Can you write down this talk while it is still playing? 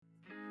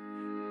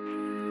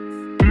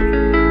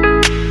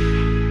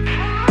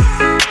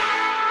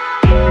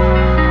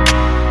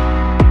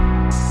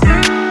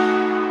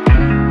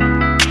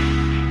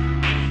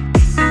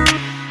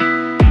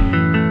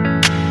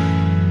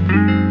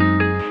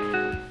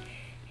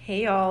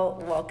Hey y'all,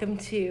 welcome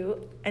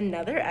to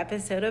another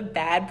episode of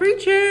Bad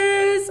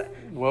Breaches.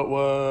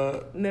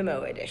 What?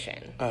 Memo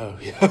edition. Oh,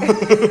 yeah.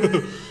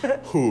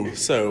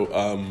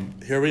 So,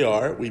 here we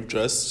are. We've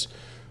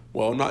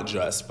not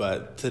just,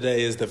 but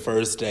today is the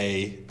first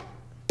day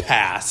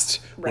past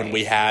when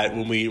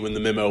the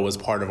memo was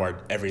part of our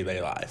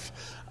everyday life.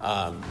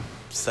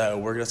 So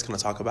we're just going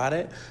to talk about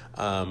it.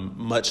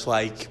 Much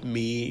like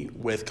me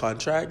with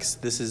contracts,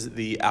 this is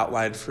the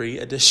outline-free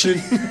edition.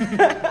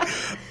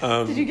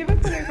 Did you give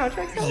up on your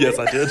contracts? Yes,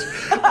 I did.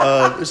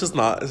 This is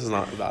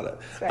not about it.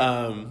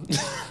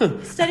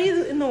 Right. Study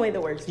in the way the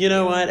words. You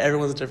know what?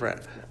 Everyone's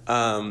different.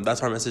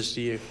 That's our message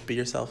to you. Be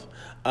yourself.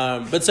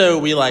 But so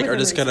we are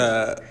just going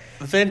to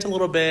vent a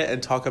little bit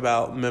and talk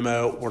about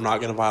memo. We're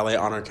not going to violate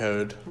honor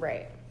code.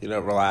 Right.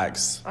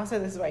 Relax. Also,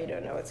 this is why you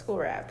don't know what school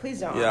we're at.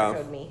 Please don't honor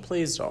code me.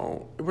 Please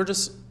don't.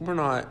 We're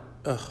not.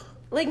 Ugh.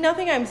 Like,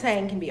 nothing I'm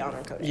saying can be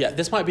honor coded. Yeah,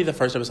 this might be the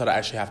first episode I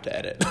actually have to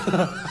edit. Ooh,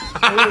 good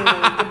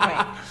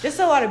point. Just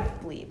a lot of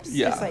bleeps.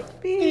 Yeah. Just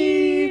like,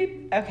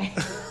 beep. Okay.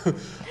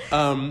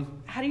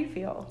 How do you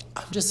feel?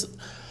 I'm just,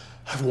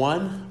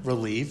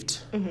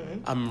 relieved.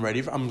 Mm-hmm. I'm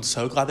ready. I'm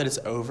so glad that it's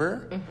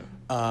over.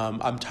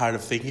 Mm-hmm. I'm tired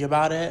of thinking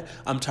about it.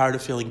 I'm tired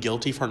of feeling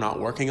guilty for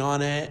not working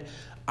on it.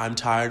 I'm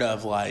tired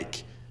of,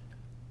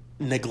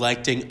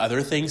 neglecting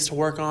other things to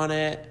work on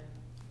it.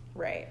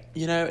 Right.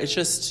 It's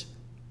just,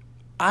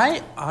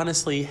 I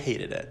honestly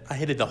hated it. I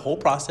hated the whole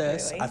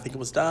process. Really? I think it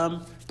was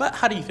dumb. But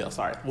how do you feel?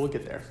 Sorry, we'll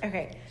get there.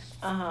 Okay.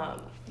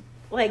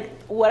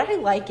 What I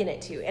liken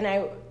it to,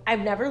 and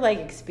I've never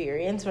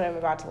experienced what I'm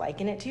about to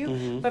liken it to,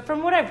 mm-hmm. but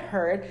from what I've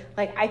heard,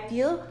 I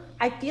feel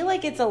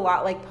like it's a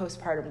lot like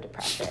postpartum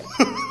depression.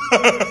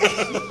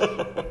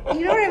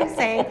 You know what I'm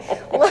saying?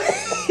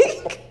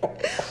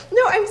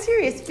 No, I'm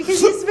serious,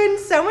 because you spend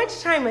so much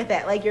time with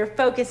it. You're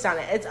focused on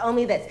it. It's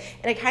only this.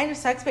 And it kind of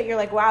sucks, but you're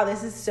like, wow,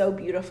 this is so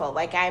beautiful.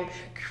 I'm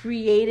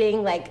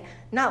creating,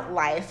 not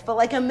life,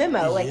 but a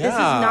memo. This is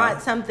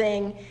not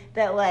something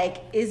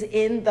that, is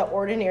in the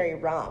ordinary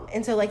realm.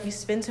 And so, you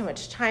spend so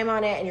much time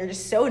on it, and you're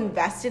just so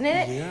invested in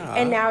it. Yeah.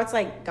 And now it's,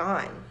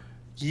 gone.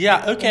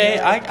 Yeah, okay.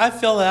 I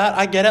feel that.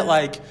 I get it.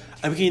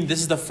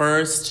 This is the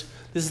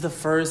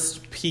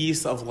first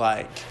piece of,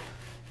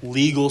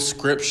 legal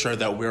scripture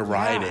that we're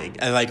writing,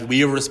 and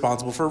we are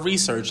responsible for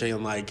researching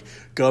and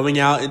going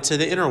out into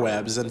the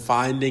interwebs and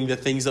finding the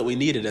things that we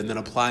needed and then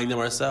applying them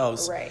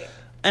ourselves. Right.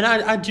 And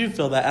I do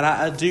feel that, and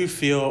I do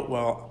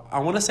feel, I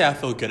want to say I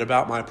feel good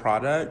about my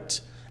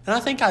product, and I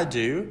think I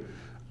do,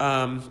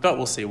 but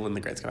we'll see when the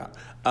grades come out.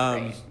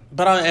 Right.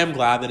 But I am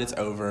glad that it's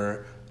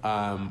over.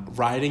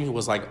 Writing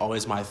was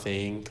always my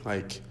thing.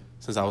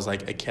 Since I was a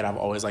kid, I've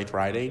always liked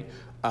writing.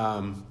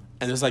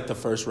 And it was the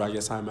first writing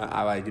assignment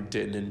I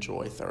didn't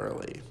enjoy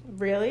thoroughly.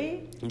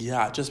 Really?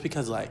 Yeah, just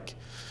because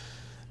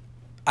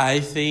I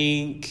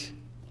think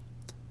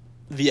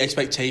the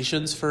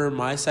expectations for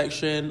my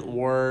section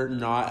were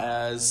not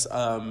as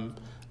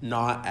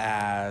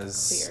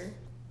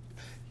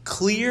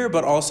clear,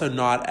 but also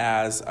not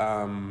as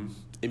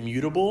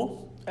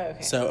immutable.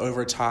 Okay. So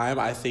over time,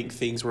 I think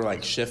things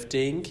were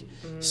shifting.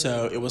 Mm-hmm.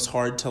 So it was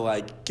hard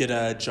to get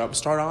a jump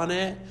start on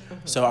it. Mm-hmm.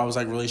 So I was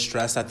really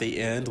stressed at the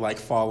end,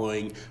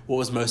 following what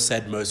was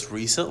said most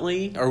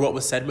recently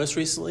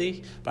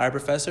by a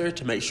professor,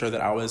 to make sure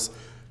that I was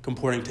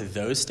comporting to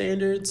those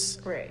standards.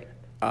 Right.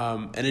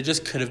 And it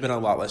just could have been a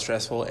lot less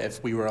stressful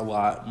if we were a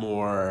lot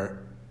more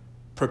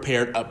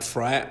prepared up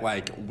front,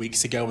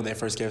 weeks ago when they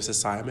first gave us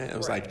assignment. It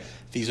was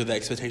these are the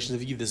expectations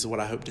of you. This is what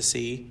I hope to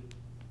see.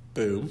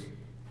 Boom.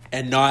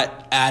 And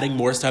not adding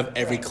more stuff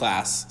every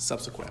class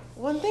subsequent.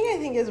 One thing I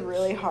think is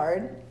really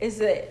hard is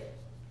that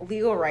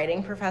legal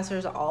writing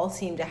professors all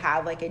seem to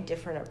have a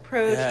different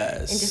approach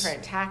and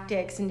different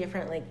tactics and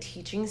different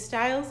teaching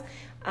styles.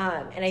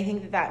 And I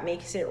think that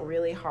makes it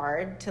really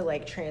hard to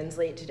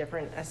translate to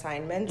different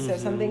assignments. Mm-hmm. So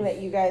something that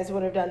you guys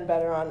would have done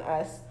better on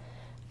us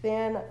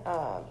than,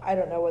 I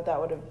don't know what that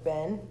would have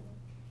been,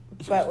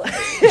 but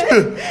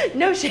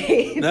no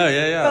shade. No,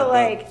 yeah.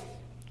 But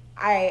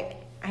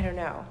I don't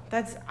know.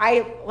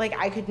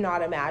 I could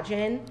not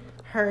imagine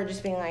her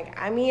just being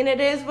it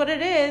is what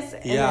it is,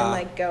 and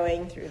then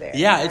going through there.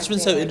 Yeah, it's been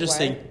so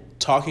interesting not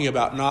talking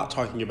about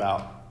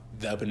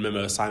the open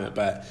memo assignment,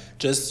 but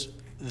just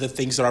the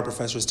things that our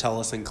professors tell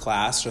us in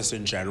class, just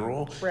in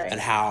general,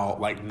 and how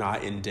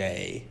night and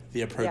day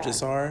the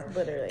approaches are.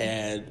 Literally.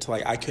 And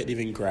I couldn't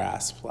even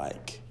grasp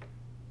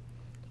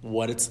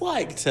what it's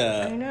like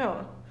to. I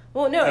know.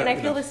 Well, no, and I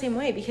feel the same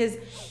way, because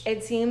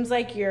it seems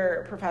like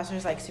your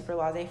professor's super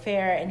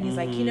laissez-faire, and he's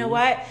you know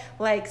what?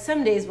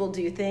 Some days we'll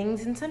do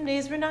things, and some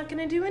days we're not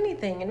going to do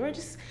anything, and we're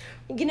just,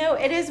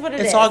 it is what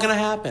it is. It's all going to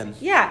happen.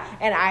 Yeah,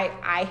 and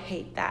I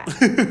hate that.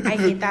 I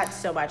hate that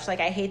so much.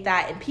 I hate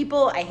that in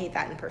people. I hate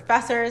that in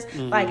professors.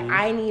 Mm-hmm.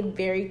 I need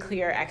very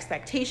clear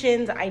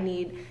expectations. I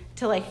need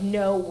to,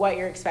 know what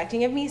you're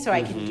expecting of me so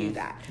I can do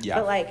that.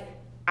 Yeah.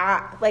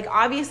 But,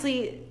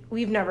 obviously,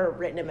 we've never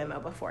written a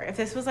memo before. If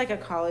this was a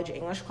college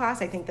English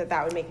class, I think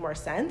that would make more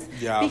sense.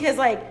 Yeah. Because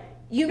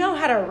you know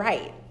how to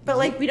write. but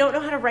like we don't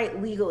know how to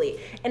write legally.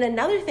 And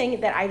another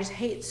thing that I just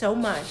hate so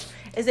much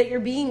is that you're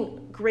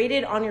being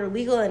graded on your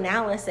legal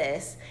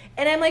analysis,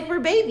 and I'm like, we're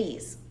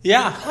babies.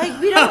 Yeah. Like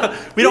we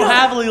don't we don't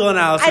have legal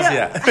analysis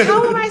yet.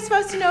 How am I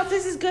supposed to know if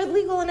this is good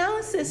legal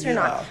analysis or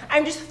not?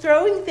 I'm just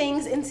throwing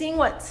things and seeing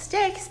what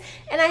sticks,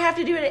 and I have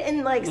to do it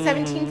in like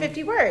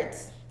 1750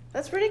 words.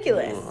 That's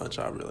ridiculous. Which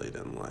I really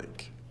didn't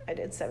like. I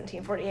did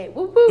 1748.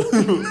 Whoop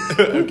whoop.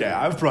 Okay,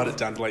 I've brought it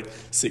down to like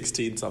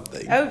 16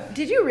 something. Oh,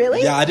 did you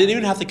really? Yeah, I didn't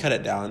even have to cut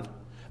it down.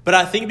 But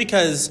I think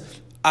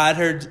because I'd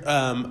heard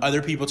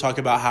other people talk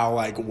about how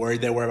like worried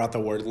they were about the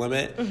word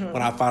limit. Mm-hmm.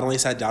 When I finally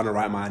sat down to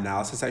write my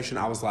analysis section,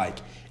 I was like,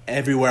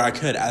 everywhere I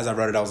could, as I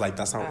wrote it, I was like,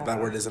 that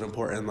word isn't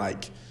important.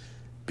 Like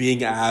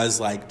being as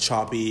like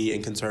choppy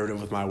and conservative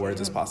with my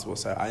words as possible.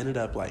 So I ended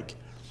up like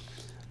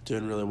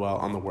doing really well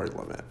on the word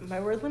limit. My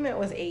word limit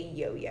was a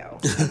yo-yo.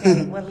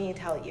 Okay, let me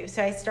tell you.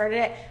 So I started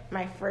at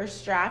my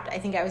first draft. I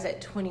think I was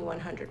at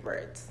 2,100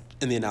 words.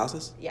 In the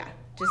analysis? Yeah,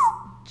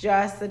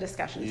 just the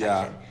discussion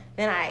section.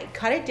 Then I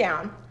cut it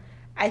down.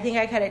 I think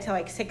I cut it to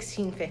like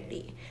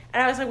 1,650.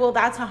 And I was like, well,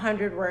 that's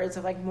 100 words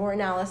of like more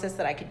analysis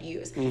that I could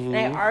use. Mm-hmm.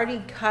 And I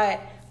already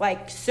cut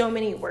like so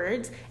many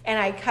words, and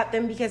I cut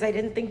them because I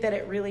didn't think that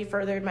it really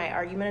furthered my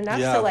argument enough.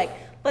 Yeah. So like,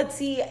 let's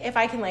see if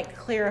I can like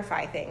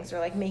clarify things or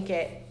like make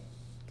it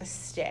a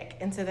stick.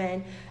 And so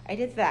then I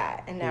did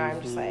that, and now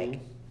I'm just like,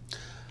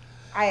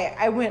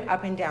 I went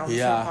up and down so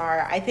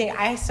far. I think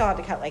I still had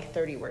to cut like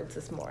 30 words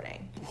this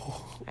morning.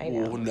 I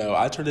know. No,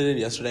 I turned it in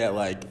yesterday at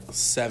like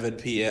 7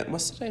 p.m.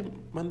 What's today?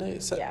 Monday?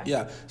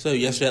 Yeah. So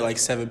yesterday at like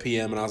 7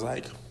 p.m. and I was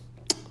like,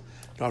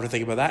 don't have to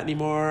think about that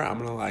anymore. I'm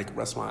gonna like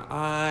rest my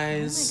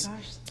eyes. Oh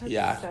my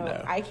gosh.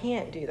 No. I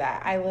can't do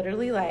that. I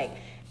literally like,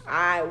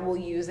 I will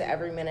use it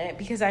every minute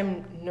because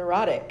I'm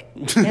neurotic.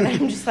 And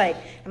I'm just like,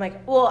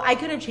 well, I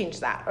could have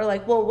changed that. Or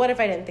like, well, what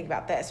if I didn't think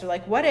about this? Or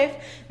like, what if,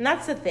 and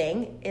that's the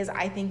thing, is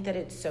I think that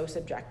it's so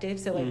subjective.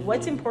 So like,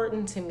 what's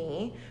important to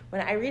me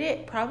when I read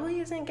it probably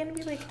isn't going to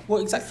be like,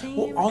 well, exactly.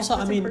 Well, also,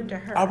 I mean,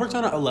 I worked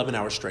on it 11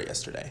 hours straight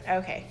yesterday.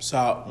 Okay.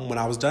 So when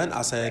I was done,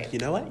 I said, you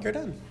know what, you're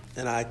done.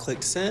 And I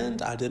clicked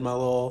send. I did my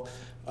little,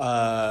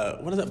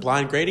 what is it,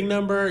 blind grading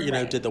number, you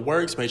know, did the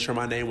works, made sure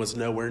my name was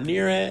nowhere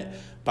near it.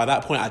 By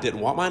that point, I didn't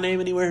want my name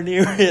anywhere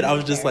near it. I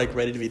was just like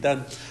ready to be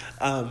done.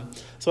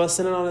 So I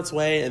sent it on its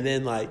way, and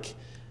then like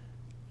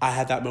I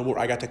had that moment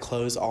where I got to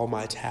close all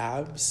my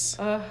tabs.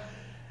 And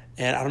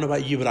I don't know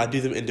about you, but I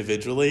do them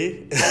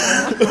individually.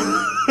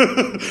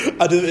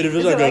 I do them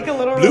individually. Is it like a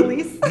little bloop,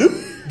 release?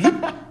 Bloop,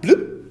 bloop,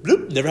 bloop,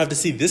 bloop. Never have to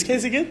see this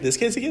case again, this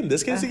case again,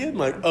 this case again. I'm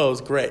like, oh, it's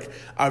great.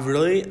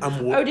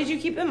 Oh, did you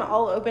keep them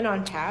all open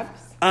on tabs?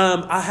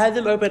 I had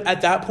them open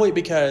at that point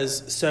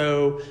because,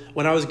 so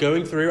when I was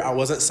going through, I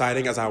wasn't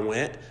citing as I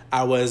went.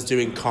 I was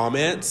doing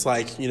comments,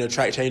 like, you know,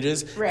 track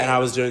changes. Right. And I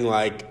was doing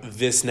like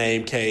this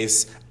name,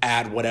 case,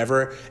 add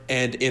whatever.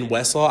 And in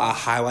Westlaw, I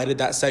highlighted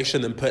that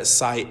section and put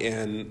cite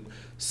in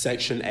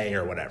section A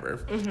or whatever.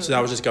 Mm-hmm. So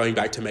I was just going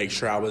back to make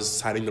sure I was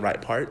citing the right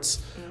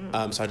parts.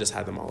 Mm-hmm. So I just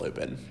had them all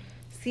open.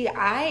 See,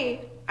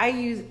 I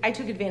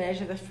took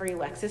advantage of the free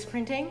Lexis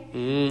printing.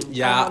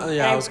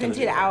 I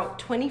printed out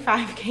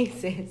 25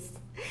 cases.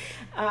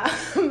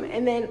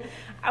 And then,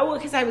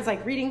 because I was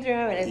like reading through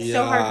them, and it's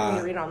so hard for me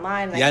to read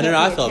online. And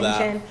I felt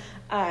that.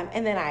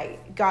 And then I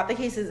got the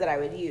cases that I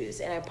would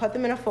use, and I put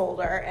them in a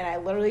folder, and I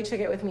literally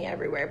took it with me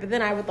everywhere. But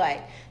then I would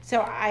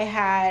so I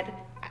had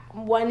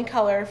one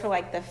color for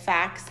like the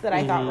facts that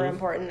I thought were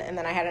important, and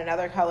then I had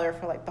another color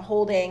for like the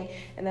holding,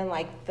 and then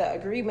like the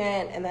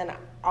agreement, and then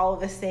all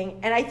of this thing.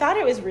 And I thought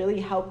it was really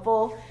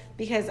helpful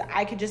because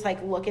I could just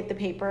like look at the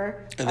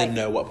paper and then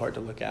know what part to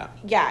look at.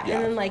 Yeah,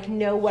 and then like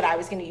know what I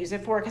was going to use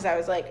it for, because I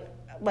was like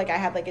I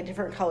had like a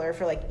different color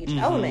for like each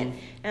element,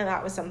 and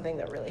that was something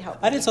that really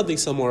helped. I did something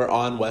similar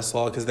on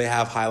Westlaw because they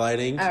have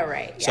highlighting. Oh,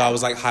 right. Yeah. So I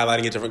was like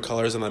highlighting in different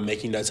colors and then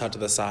making notes out to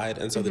the side,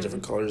 and so the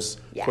different colors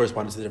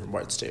corresponded to the different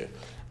parts too.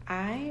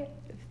 I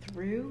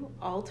threw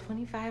all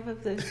 25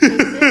 of those cases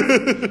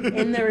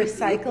in the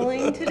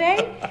recycling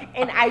today,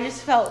 and I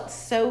just felt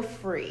so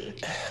free.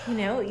 You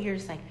know, you're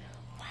just like,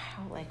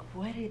 wow, like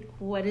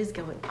what is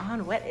going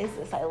on? What is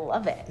this? I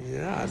love it.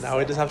 Yeah, now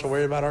we just have to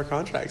worry about our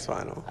contracts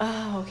final.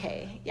 Oh,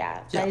 okay.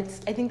 Yeah. I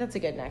think that's a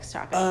good next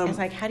topic. It's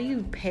like, how do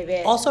you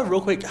pivot? Also,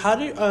 real quick, how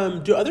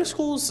do other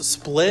schools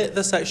split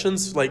the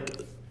sections like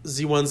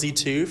Z1,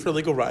 Z2 for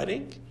legal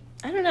writing?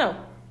 I don't know.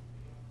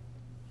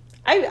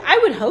 I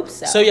would hope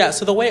so.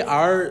 So the way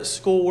our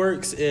school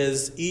works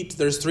is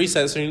there's 3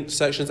 sections,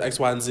 X,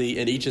 Y, and Z,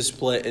 and each is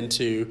split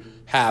into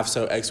half,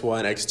 so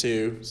X1,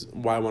 X2,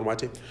 Y1,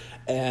 Y2.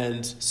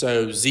 And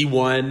so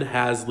Z1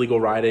 has legal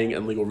writing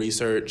and legal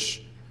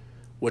research,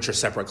 which are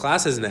separate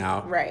classes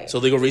now. Right. So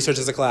legal research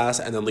is a class,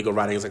 and then legal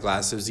writing is a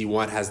class. So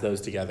Z1 has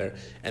those together,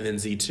 and then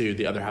Z2,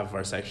 the other half of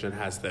our section,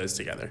 has those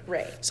together.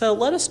 Right. So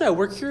let us know.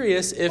 We're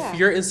curious if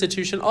your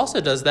institution also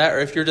does that,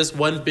 or if you're just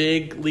one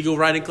big legal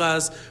writing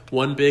class,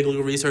 one big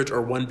legal research,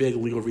 or one big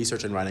legal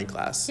research and writing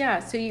class. Yeah,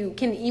 so you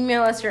can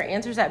email us your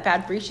answers at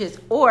Bad Breaches,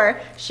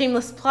 or,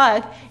 shameless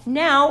plug,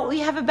 now we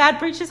have a Bad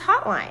Breaches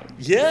hotline.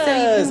 Yes,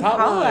 so you can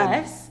call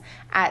us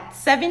at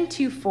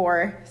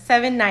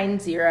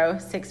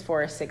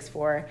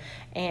 724-790-6464.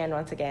 And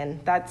once again,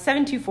 that's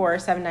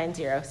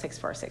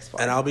 724-790-6464.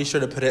 And I'll be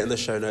sure to put it in the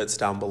show notes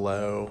down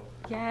below.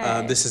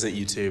 Yes. This isn't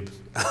YouTube.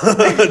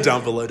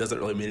 Down below doesn't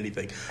really mean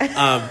anything.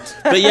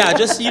 But yeah,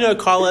 just,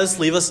 call us,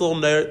 leave us little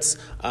notes,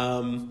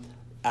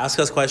 ask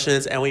us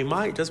questions, and we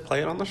might just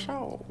play it on the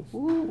show.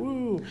 Woo,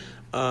 woo.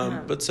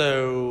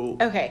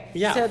 Okay.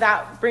 Yeah. So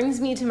that brings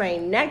me to my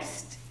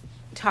next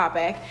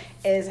topic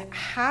is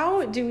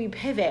how do we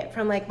pivot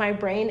from my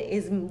brain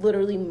is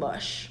literally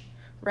mush,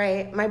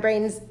 right? My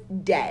brain's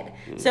dead.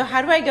 So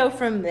how do I go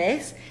from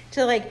this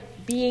to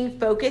being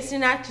focused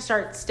enough to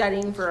start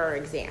studying for our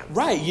exams?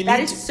 Right.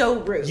 That is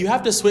so rude. You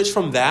have to switch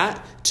from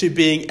that to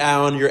being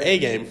on your A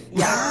game.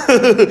 Yeah.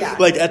 Yeah.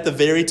 At the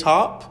very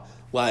top,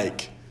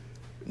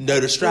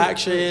 no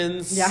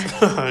distractions. Yeah.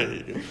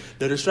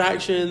 No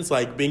distractions,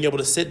 being able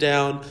to sit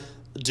down,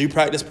 do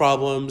practice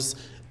problems,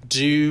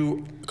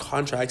 do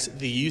contracts,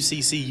 the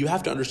UCC. You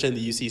have to understand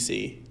the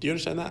UCC. Do you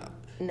understand that?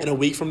 No. In a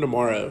week from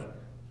tomorrow.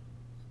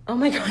 Oh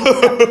my God.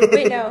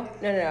 Wait, no.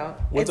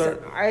 It's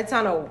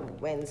on a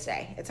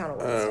Wednesday. It's on a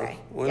Wednesday.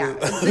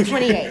 It's the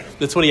 28th.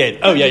 The 28th.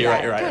 Oh, yeah, you're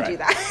right. Don't do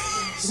that.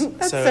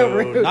 That's so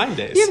rude. 9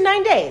 days. You have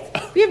 9 days.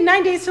 We have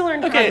 9 days to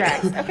learn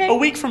contracts. Okay. A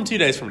week from 2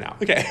 days from now.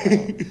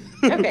 Okay.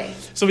 Okay.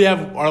 So we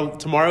have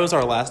tomorrow is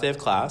our last day of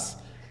class,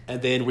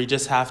 and then we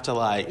just have to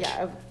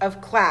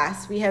of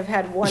class. We have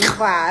had one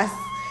class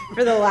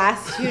for the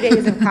last 2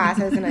 days of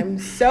classes, and I'm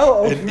so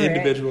over an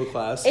individual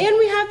class. And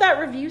we have that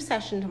review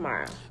session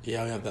tomorrow.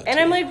 Yeah, we have that. And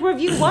too. I'm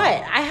review what?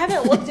 I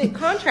haven't looked at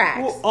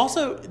contracts. Well,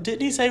 also,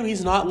 didn't he say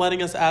he's not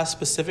letting us ask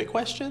specific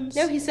questions?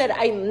 No, he said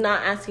I'm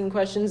not asking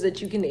questions that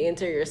you can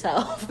answer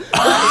yourself.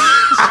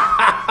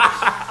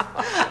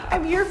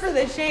 I'm here for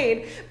the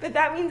shade, but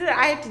that means that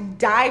I have to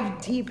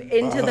dive deep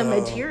into the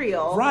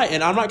material. Right,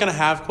 and I'm not going to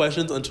have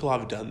questions until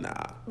I've done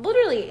that.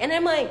 Literally. And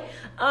I'm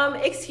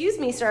excuse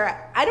me, sir,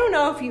 I don't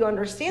know if you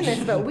understand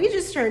this, but we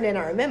just turned in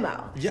our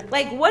memo. Yeah.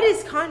 What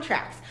is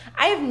contracts?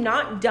 I have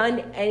not done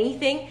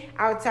anything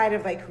outside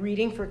of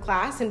reading for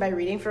class, and by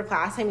reading for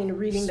class, I mean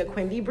reading the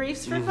Quimby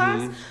briefs for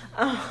class,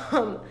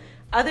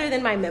 other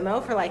than my memo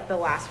for the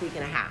last week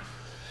and a half.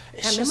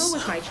 That memo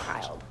was my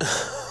child.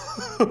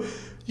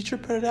 You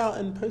should print it out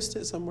and post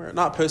it somewhere.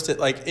 Not post it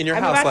in your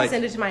house. I'm about to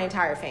send it to my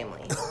entire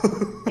family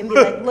and be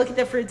look at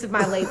the fruits of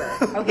my labor.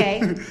 Okay?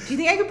 Do you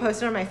think I could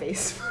post it on my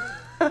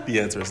Facebook? The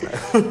answer is no.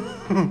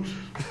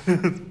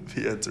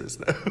 The answer is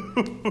no.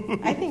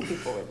 I think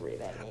people would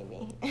read it,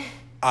 maybe.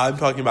 I'm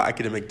talking about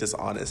academic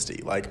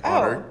dishonesty,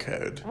 honor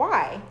code.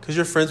 Why? Because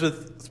you're friends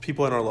with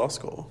people in our law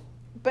school.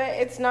 But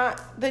it's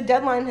not, the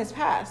deadline has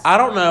passed. I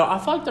don't know. I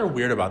feel they're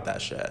weird about that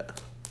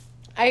shit.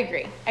 I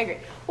agree.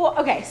 Well,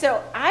 okay,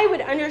 so I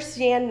would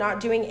understand not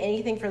doing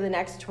anything for the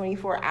next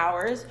 24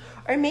 hours,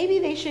 or maybe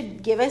they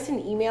should give us an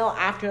email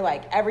after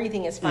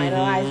everything is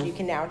finalized. You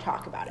can now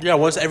talk about it. Yeah,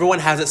 once everyone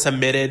has it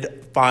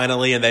submitted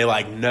finally and they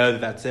know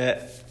that that's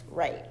it.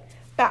 Right.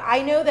 But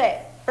I know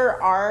that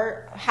for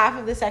our half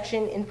of the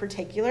section in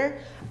particular,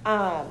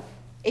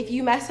 if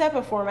you mess up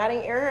a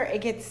formatting error,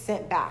 it gets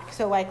sent back.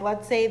 So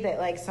let's say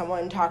that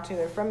someone talked to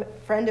their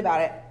friend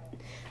about it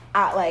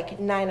at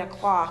 9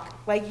 o'clock,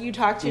 you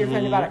talk to your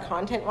friend about it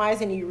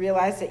content-wise and you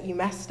realize that you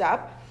messed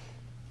up,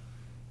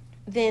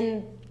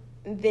 then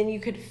you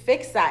could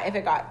fix that if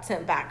it got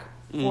sent back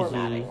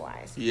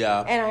formatting-wise.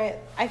 Yeah. And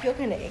I feel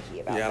kind of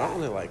icky about that. Yeah, I don't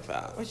really like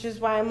that. Which is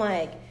why I'm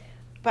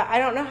but I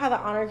don't know how the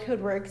honor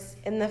code works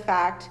in the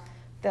fact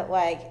that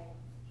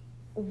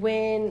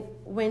when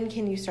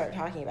can you start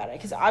talking about it?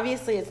 Because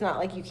obviously it's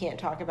not you can't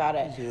talk about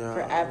it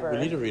forever. We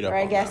need to read up on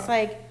that. Or I guess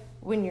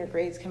when your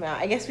grades come out.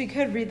 I guess we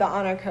could read the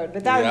honor code,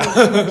 but that would make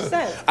too much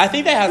sense. I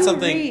think they had Who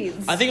something.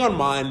 reads? I think on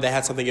mine they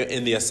had something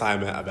in the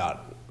assignment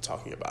about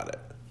talking about it.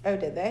 Oh,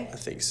 did they? I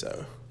think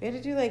so. We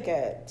had to do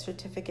a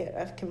certificate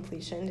of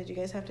completion. Did you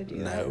guys have to do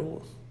that?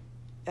 No.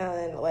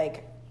 And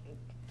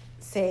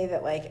say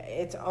that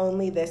it's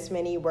only this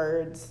many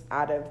words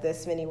out of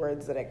this many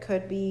words that it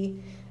could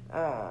be.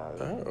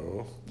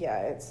 Oh.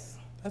 Yeah,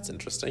 That's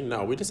interesting.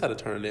 No, we just had to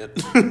turn it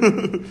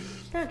in.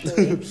 Not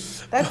really.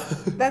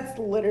 That's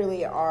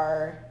literally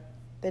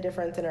the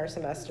difference in our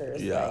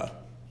semesters. Yeah.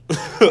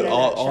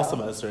 All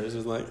semesters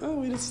is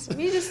we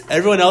just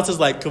everyone else is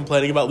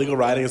complaining about legal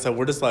writing, and so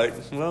we're just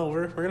well,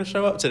 we're gonna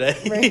show up today.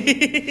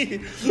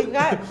 Right. You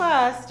got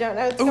class, don't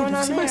know what's going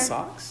on see there. My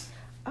socks?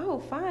 Oh,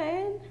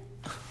 fine.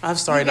 I have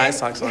Starry Night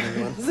socks on,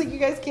 everyone. It's you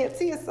guys can't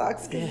see his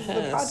socks because it's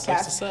a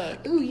podcast.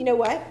 Suck. Ooh, you know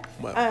what?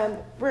 What?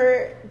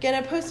 We're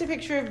gonna post a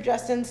picture of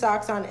Justin's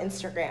socks on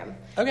Instagram.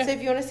 Okay. So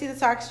if you want to see the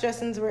socks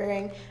Justin's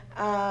wearing,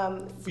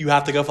 you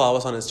have to go follow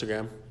us on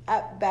Instagram.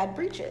 At Bad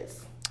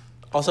Breeches.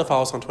 Also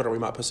follow us on Twitter. We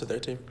might post it there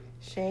too.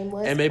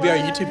 Shameless. And maybe our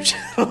YouTube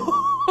channel.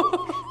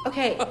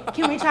 Okay,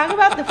 can we talk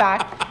about the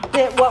fact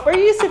that what were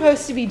you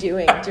supposed to be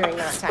doing during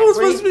that time? I was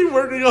supposed to be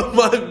working on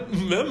my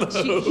memo.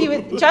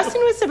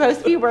 Justin was supposed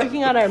to be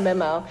working on our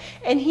memo,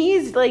 and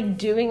he's like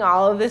doing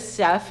all of this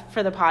stuff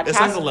for the podcast. It's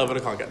like 11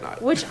 o'clock at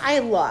night. Which I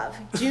love.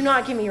 Do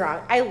not get me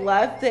wrong. I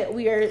love that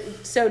we are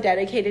so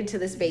dedicated to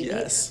this baby.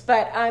 Yes.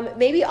 But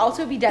maybe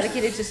also be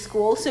dedicated to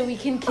school so we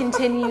can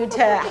continue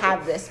to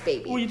have this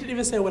baby. Well, you didn't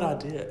even say what I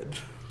did.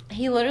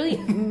 He literally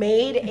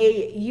made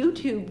a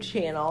YouTube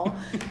channel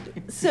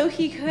so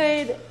he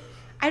could,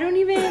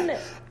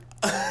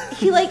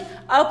 he like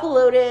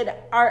uploaded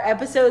our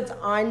episodes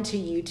onto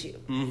YouTube.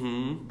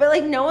 Mm-hmm. But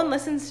like no one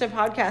listens to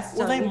podcasts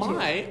on YouTube. Well, they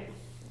might.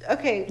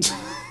 Okay.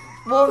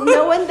 Well,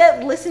 no one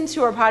that listens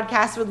to our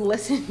podcast would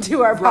listen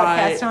to our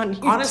podcast on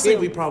YouTube. Honestly,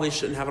 we probably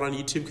shouldn't have it on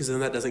YouTube because then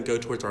that doesn't go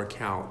towards our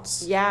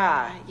accounts.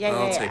 Yeah.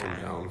 I'll take them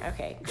down.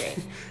 Okay, great.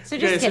 So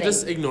so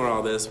just ignore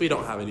all this. We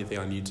don't have anything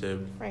on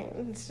YouTube. Right.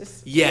 It's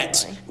just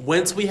yet.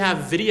 Once we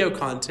have video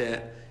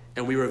content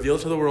and we reveal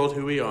to the world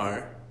who we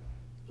are,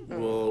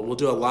 we'll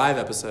do a live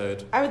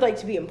episode. I would like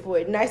to be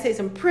employed, and I say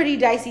some pretty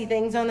dicey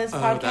things on this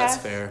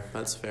podcast.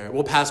 That's fair.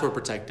 We'll password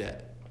protect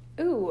it.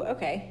 Ooh,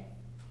 okay.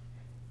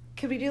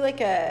 Could we do what's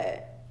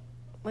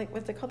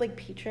it called, like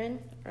Patreon?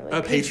 Or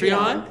like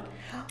Patreon?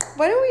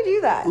 Why don't we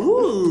do that?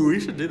 Ooh, we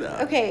should do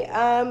that. Okay,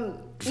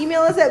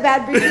 email us at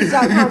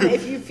badbreeders.com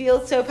if you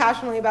feel so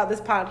passionately about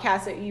this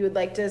podcast that you would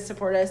like to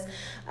support us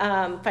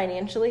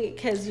financially,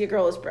 because your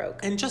girl is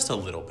broke. And just a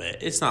little bit.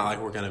 It's not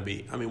like we're going to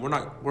be,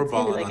 we're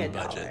balling like on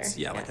budgets.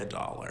 Yeah, like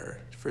 $1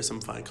 for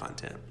some fun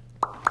content.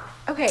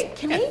 Okay,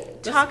 can we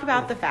talk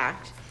about the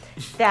fact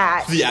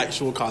that the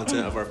actual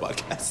content of our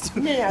podcast?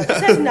 No,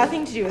 this has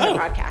nothing to do with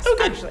our podcast,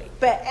 actually.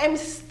 But I'm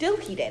still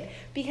heated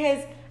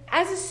because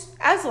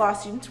as law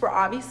students, we're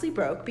obviously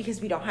broke because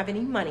we don't have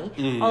any money.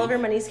 Mm-hmm. All of our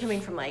money is coming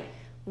from like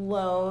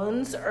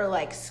loans or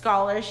like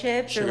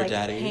scholarships sugar or like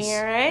daddies.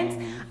 Parents.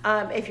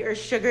 Mm-hmm. If you're a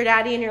sugar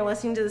daddy and you're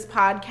listening to this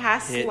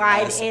podcast,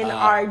 slide in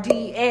our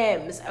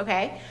DMs,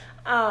 okay?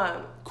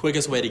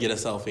 Quickest way to get a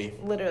selfie.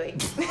 Literally.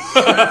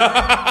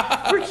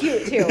 We're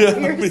cute too.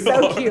 We're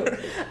so cute.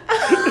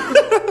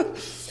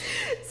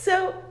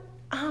 So,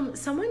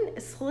 someone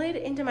slid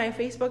into my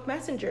Facebook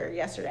Messenger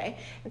yesterday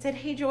and said,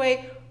 "Hey,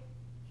 Joy."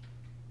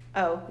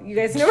 Oh, you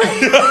guys know.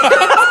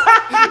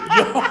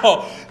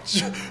 Yo,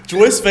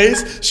 Joy's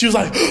face. She was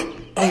like,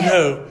 "Oh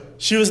no."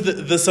 She was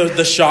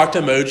the shocked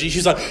emoji.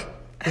 She's like,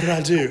 "What did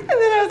I do?" And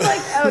then I was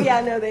like, "Oh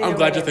yeah, no, they know." I'm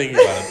glad you're thinking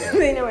about it.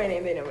 They know my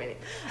name.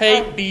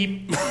 Hey,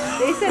 beep.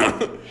 They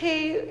said,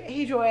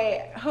 hey,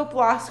 Joy, hope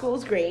law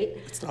school's great.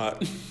 It's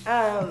not.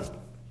 I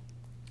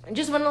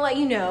just want to let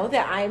you know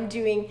that I'm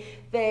doing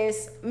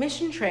this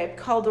mission trip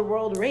called the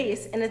World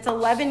Race, and it's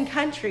 11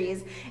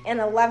 countries in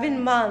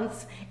 11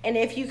 months, and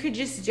if you could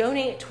just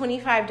donate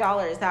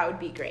 $25, that would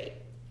be great.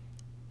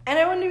 And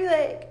I want to be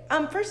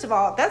like, first of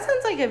all, that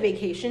sounds like a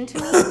vacation to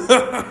me.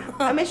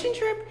 A mission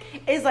trip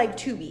is like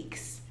 2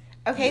 weeks.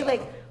 Okay? Yeah.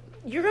 Like,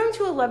 you're going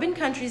to 11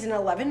 countries in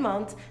 11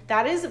 months.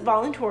 That is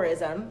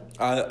volunteerism.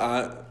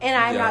 And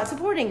I'm not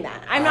supporting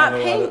that. I'm not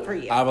paying for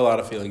you. I have a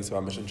lot of feelings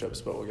about mission trips,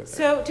 but we'll get there.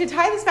 So to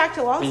tie this back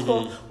to law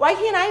school, why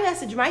can't I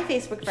message my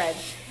Facebook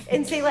friends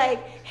and say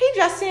like, "Hey,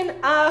 Justin,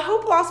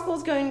 hope law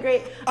school's going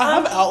great. I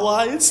have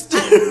outlines.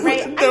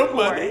 Right? No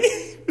money.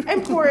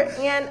 I'm poor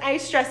and I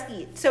stress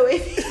eat. So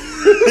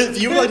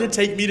if you would like to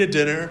take me to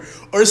dinner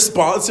or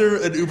sponsor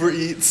an Uber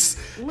Eats,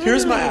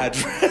 here's my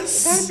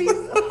address." That'd be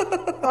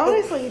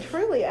honestly,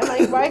 truly. I'm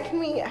like, why can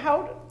we?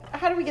 How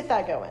do we get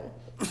that going?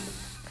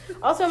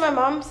 Also, my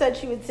mom said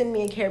she would send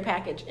me a care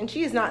package, and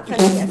she is not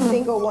sending me a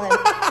single one.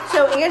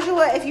 So,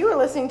 Angela, if you are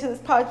listening to this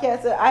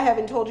podcast that I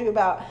haven't told you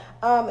about,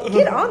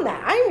 get on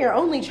that. I'm your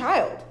only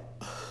child.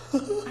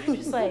 I'm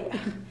just like,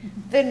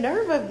 the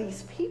nerve of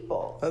these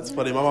people. That's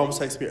funny. My mom was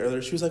texting me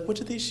earlier. She was like, "Which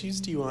of these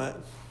shoes do you want?"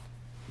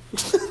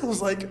 I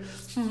was like,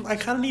 "I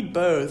kind of need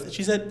both."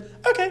 She said,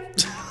 "Okay."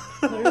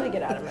 Literally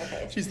get out of my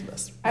face. She's the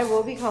best. I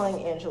will be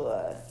calling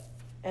Angela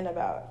in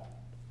about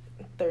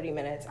 30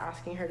 minutes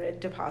asking her to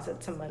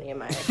deposit some money in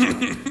my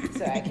account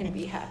so I can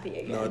be happy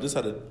again. No, I just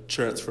had to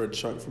transfer a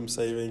chunk from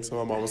savings. So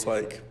my mom was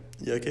like,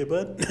 "You okay,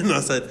 bud?" And I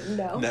said,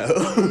 No.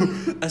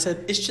 I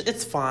said,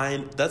 it's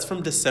fine. That's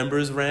from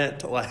December's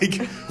rent.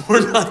 Like,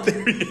 we're not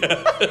there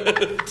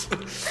yet.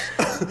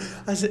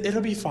 I said,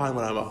 "It'll be fine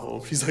when I'm at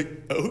home." She's like,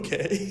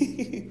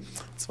 "Okay."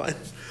 It's fine.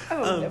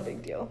 Oh, no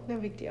big deal.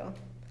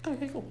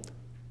 Okay, cool.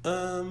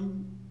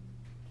 I'm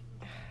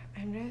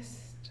just...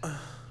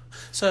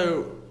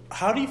 So,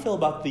 how do you feel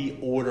about the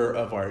order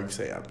of our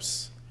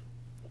exams?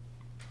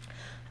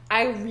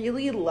 I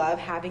really love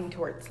having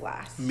torts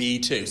last. Me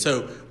too.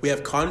 So, we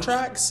have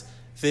contracts,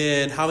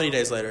 then how many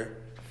days later?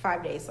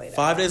 5 days later.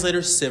 5 days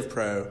later, Civ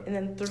Pro. And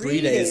then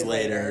 3 days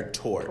later,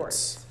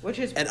 torts. Which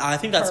is And I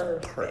think that's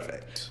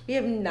perfect. We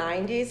have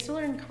 9 days to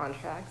learn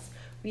contracts.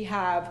 We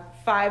have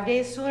 5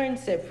 days to learn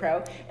Civ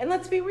Pro. And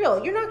let's be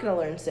real, you're not going to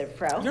learn Civ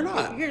Pro. You're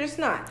not. You're just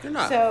not. You're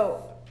not.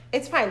 So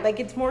it's fine. Like,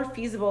 it's more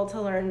feasible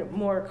to learn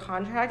more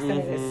contracts than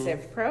it is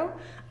Civ Pro.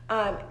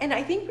 And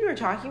I think we were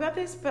talking about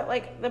this, but,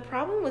 like, the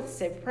problem with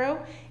Civ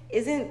Pro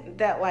isn't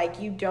that,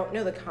 like, you don't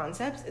know the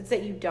concepts. It's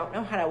that you don't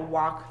know how to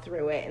walk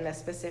through it in the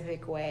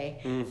specific way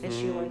that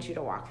she wants you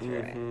to walk through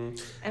it.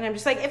 And I'm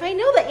just like, if I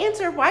know the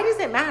answer, why does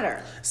it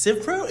matter?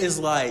 Civ Pro is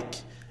like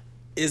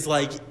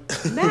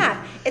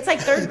math. It's like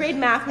 3rd grade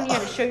math when you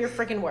have to show your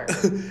freaking work.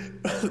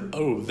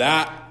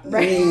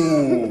 Right.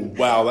 Ooh,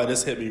 wow, that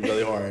just hit me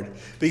really hard.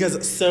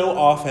 Because so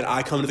often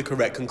I come to the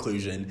correct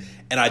conclusion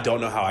and I don't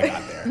know how I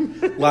got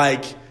there.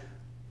 Like,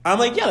 I'm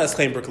like, yeah, that's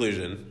claim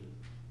preclusion.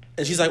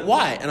 And she's like,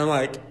 why? And I'm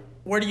like,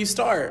 where do you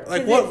start?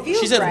 Like, what?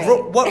 She said, right.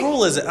 What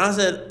rule is it? And I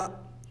said,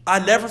 I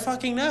never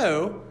fucking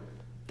know.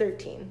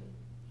 13.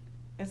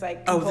 It's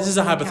like, oh, this is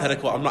a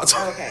hypothetical. I'm not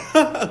sorry.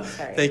 Oh, okay.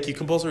 Sorry. Thank you.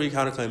 Compulsory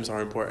counterclaims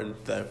are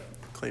important, though.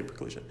 Claim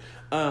preclusion.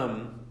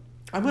 I'm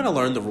going to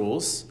learn the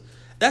rules.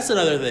 That's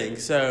another thing.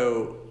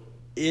 So,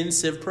 in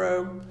Civ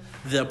Pro,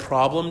 the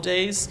problem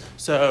days.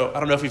 So, I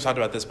don't know if we've talked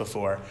about this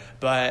before,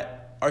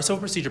 but our civil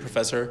procedure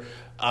professor,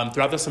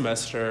 throughout the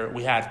semester,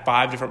 we had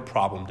 5 different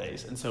problem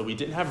days. And so, we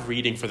didn't have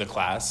reading for the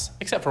class,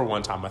 except for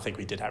one time I think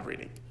we did have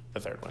reading, the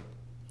 3rd one.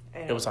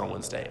 It was on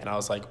Wednesday. And I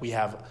was like, we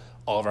have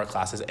all of our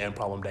classes and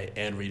problem day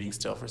and reading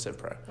still for Civ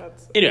Pro.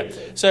 Anyway,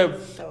 so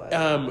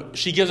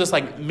she gives us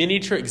like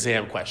miniature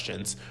exam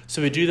questions.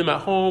 So we do them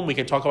at home. We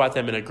can talk about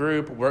them in a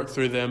group, work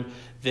through them,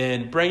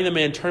 then bring them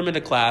in, turn them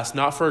into class,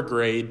 not for a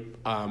grade,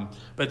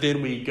 but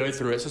then we go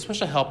through it. So it's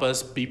supposed to help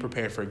us be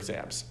prepared for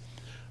exams.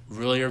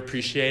 Really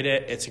appreciate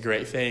it. It's a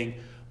great thing.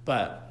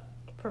 But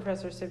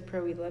Professor Civ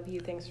Pro, we love you.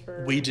 Thanks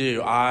for... We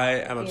do. I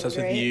am obsessed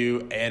with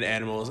you and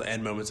animals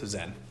and moments of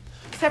zen.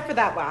 Except for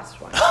that last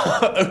one.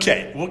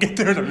 Okay, we'll get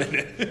there in a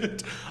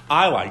minute.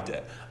 I liked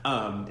it.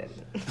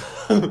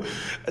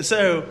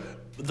 So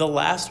the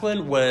last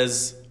one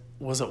was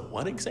it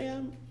one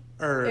exam?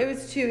 Or it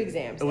was 2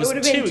 exams. It would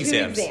have been 2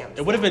 exams.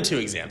 It would have been 2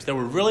 exams. There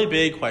were really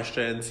big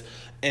questions,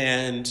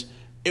 and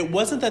it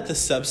wasn't that the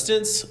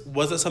substance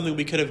wasn't something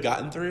we could have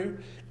gotten through.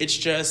 It's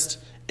just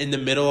in the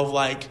middle of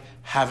like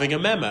having a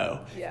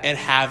memo and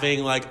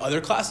having like other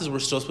classes we're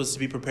still supposed to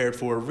be prepared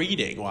for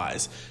reading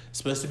wise.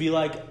 Supposed to be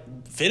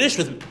like finished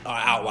with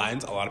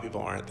outlines. A lot of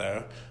people aren't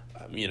though.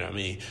 You know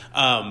me.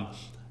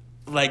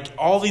 Like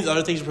all these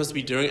other things we're supposed to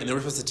be doing, and then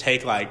we're supposed to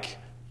take like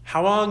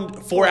how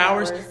long? 4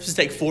 hours. It's supposed to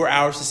take 4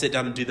 hours to sit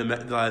down and do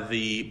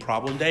the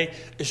problem day.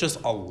 It's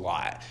just a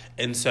lot,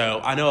 and so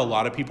I know a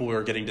lot of people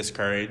were getting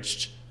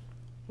discouraged.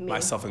 Me.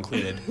 Myself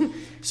included.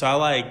 So I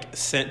like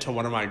sent to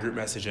one of my group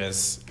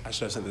messages, I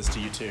should have sent this to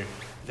you too,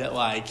 that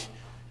like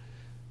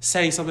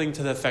saying something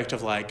to the effect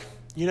of like,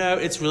 you know,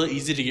 it's really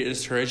easy to get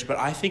discouraged, but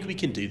I think we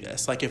can do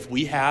this. Like if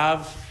we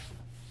have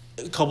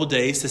a couple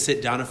days to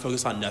sit down and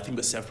focus on nothing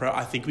but Civ Pro,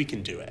 I think we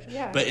can do it.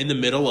 Yeah. But in the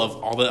middle of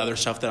all the other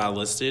stuff that I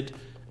listed,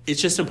 it's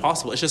just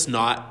impossible. It's just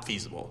not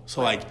feasible.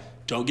 So like,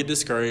 don't get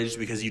discouraged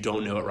because you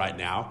don't know it right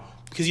now,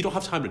 because you don't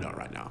have time to know it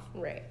right now.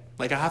 Right.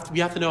 Like we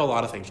have to know a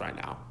lot of things right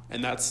now.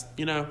 And that's,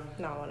 you know.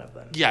 Not one of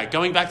them. Yeah,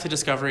 going back to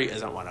discovery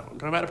isn't one of them.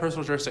 Going back to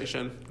personal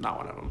jurisdiction, not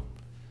one of them.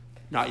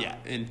 Not yet,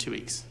 in 2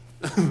 weeks.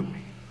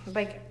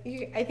 Like,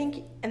 I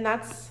think, and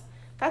that's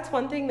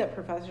one thing that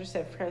Professor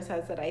Civ Pro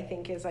says that I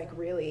think is like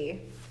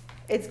really,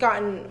 it's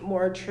gotten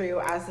more true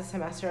as the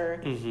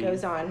semester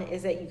goes on,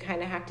 is that you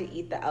kind of have to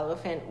eat the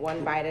elephant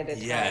one bite at a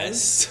time.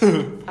 Yes.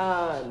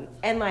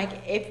 And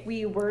like, if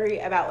we worry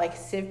about like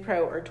Civ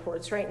Pro or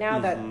torts right now,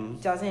 that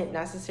doesn't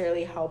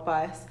necessarily help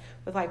us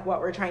with like what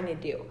we're trying to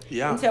do.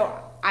 Yeah. And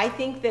so I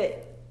think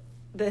that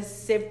the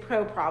Civ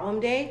Pro problem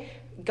day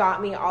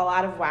got me all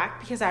out of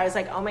whack because I was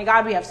like, oh my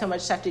God, we have so much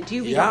stuff to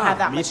do. We don't have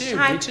that much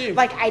time. Me too.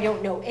 Like, I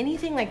don't know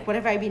anything. Like, what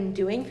have I been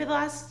doing for the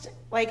last,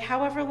 like,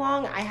 however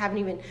long? I haven't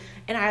even,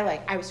 and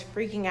I was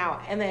freaking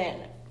out. And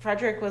then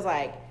Frederick was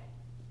like,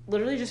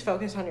 literally just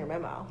focus on your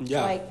memo.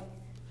 Yeah. Like,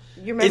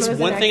 your memo it's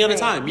one thing at a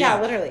time.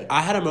 Yeah, literally.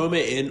 I had a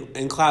moment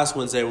in class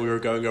Wednesday when we were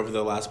going over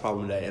the last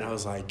problem day, and I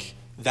was like,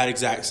 that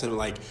exact same,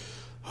 like,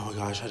 oh my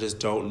gosh, I just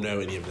don't know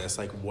any of this.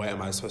 Like, what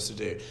am I supposed to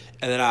do?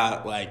 And then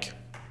I, like,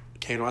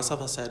 came to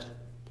myself, I said,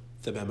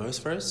 the memos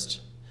first,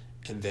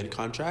 and then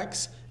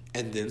contracts,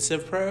 and then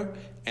Civ Pro,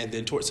 and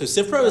then torts. So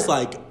Civ Pro is,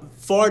 like,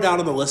 far down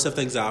on the list of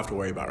things I have to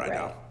worry about right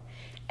now.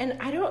 And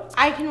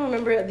I can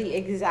remember the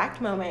exact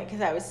moment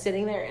because I was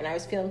sitting there and I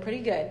was feeling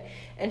pretty good.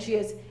 And she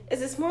goes, is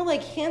this more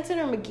like Hanson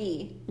or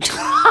McGee?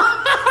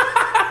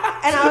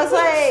 And I was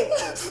like,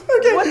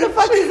 okay, what the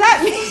fuck does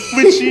that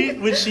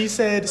mean? When she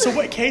said, so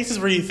what cases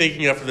were you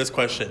thinking of for this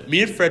question?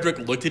 Me and Frederick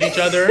looked at each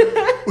other.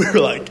 We were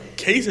like,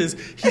 cases?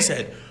 He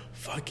said,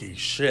 fucking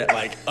shit,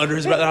 like under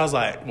his breath. And I was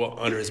like, well,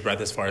 under his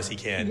breath as far as he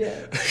can,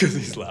 because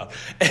he's loud.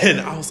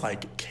 And I was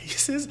like,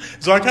 cases?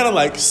 So I kind of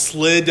like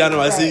slid down to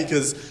my seat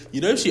because,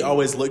 you know, she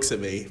always looks at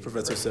me,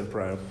 Professor Civ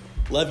Pro.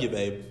 Love you,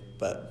 babe,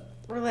 but.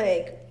 We're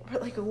like,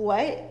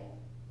 what?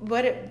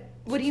 What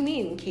do you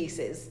mean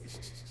cases?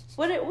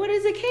 What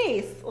is a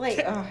case? Like,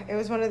 it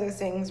was one of those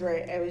things where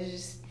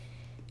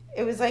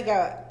it was like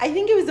I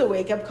think it was a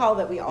wake-up call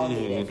that we all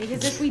needed.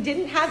 Because if we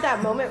didn't have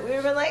that moment, we would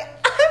have been like,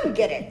 I'm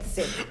good at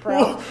Civ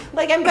Pro.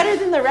 Like, I'm better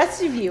than the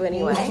rest of you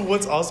anyway.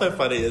 What's also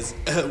funny is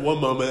at one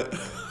moment,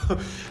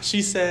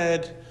 she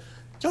said,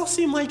 y'all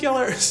seem like y'all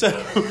are... So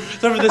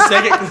for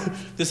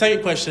the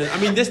second question, I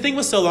mean, this thing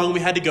was so long, we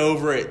had to go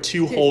over it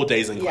 2 whole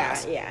days in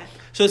class. Yeah.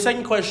 So the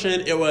second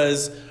question, it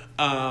was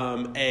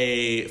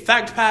a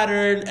fact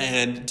pattern,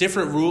 and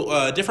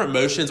different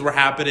motions were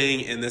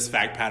happening in this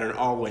fact pattern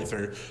all the way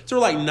through. So there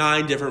were like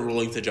 9 different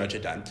rulings the judge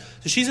had done.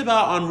 So she's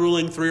about on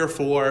ruling 3 or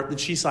 4, and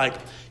she's like,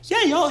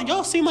 yeah,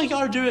 y'all seem like y'all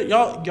are doing...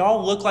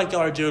 Y'all look like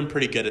y'all are doing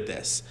pretty good at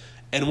this.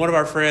 And one of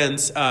our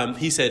friends,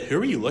 he said, who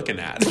are you looking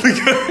at?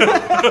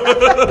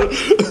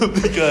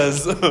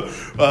 Because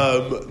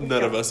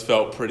none of us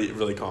felt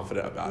really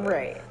confident about it.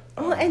 Right.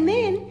 Well, and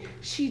then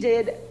she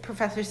did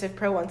Professor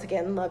Sifpro, once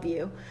again, love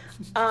you.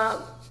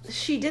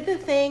 She did the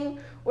thing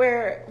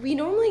where we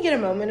normally get a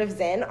moment of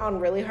zen on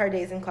really hard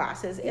days in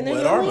classes. And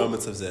what are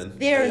moments of zen?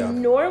 They're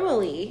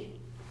normally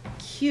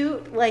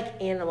cute,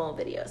 like, animal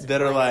videos.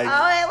 That are like, oh,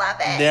 I love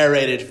it.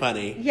 Narrated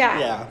funny.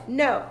 Yeah.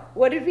 No.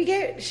 What did we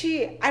get?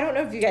 I don't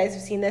know if you guys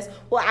have seen this.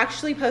 We'll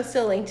actually post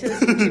a link to this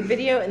YouTube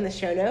video in the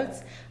show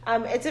notes.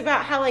 It's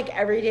about how, like,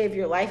 every day of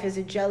your life is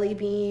a jelly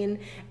bean,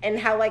 and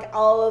how, like,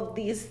 all of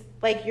these,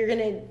 like, you're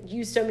gonna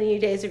use so many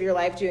days of your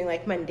life doing,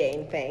 like,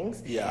 mundane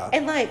things. Yeah.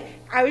 And, like,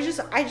 I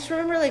just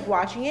remember, like,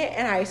 watching it,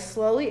 and I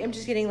slowly am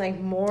just getting, like,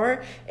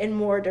 more and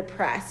more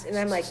depressed. And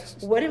I'm like,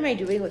 what am I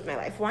doing with my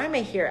life? Why am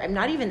I here? I'm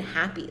not even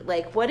happy.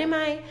 Like, what am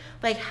I,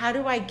 like, how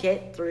do I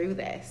get through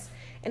this?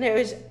 And it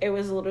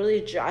was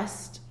literally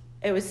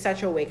it was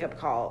such a wake-up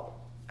call.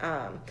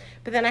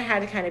 But then I had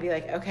to kind of be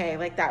like, okay,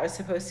 like, that was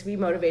supposed to be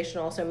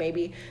motivational, so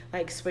maybe,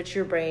 like, switch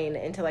your brain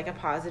into, like, a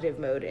positive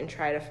mode and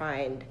try to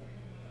find,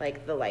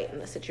 like, the light in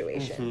the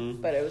situation.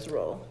 Mm-hmm. But it was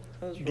real.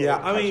 Yeah,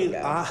 I mean,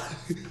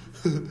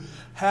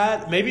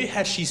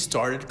 had she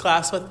started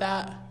class with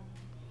that?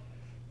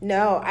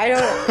 No, I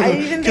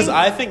didn't even because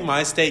I think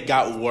my state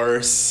got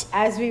worse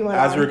as we were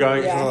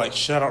going. Yeah. I was like,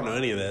 shit, I don't know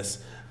any of this.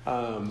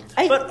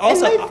 But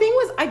also, and my thing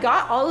was, I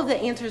got all of the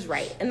answers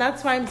right, and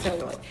that's why I'm so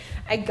annoyed.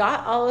 I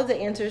got all of the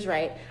answers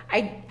right.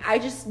 I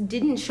just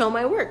didn't show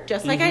my work,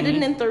 just like I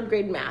didn't in 3rd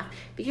grade math.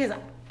 Because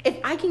if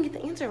I can get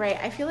the answer right,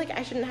 I feel like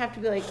I shouldn't have to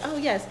be like, oh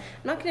yes, I'm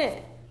not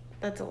gonna.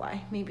 That's a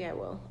lie. Maybe I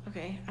will.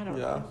 Okay, I don't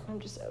know. I'm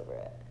just over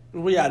it.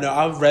 Well, yeah, no,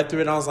 I read through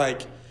it and I was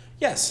like,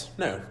 yes,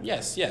 no,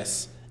 yes,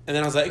 yes. And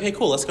then I was like, okay,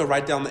 cool, let's go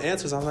write down the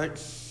answers. I was like,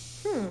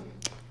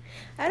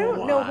 I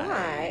don't know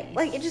why.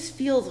 Like, it just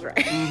feels right.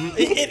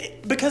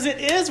 Because it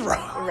is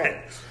right.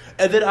 Right.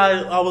 And then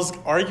I was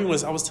arguing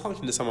I was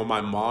talking to someone,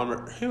 my mom,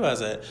 or who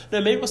was it? No,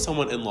 maybe it was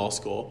someone in law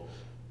school.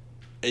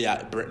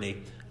 Yeah,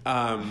 Brittany.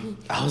 I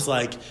was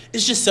like,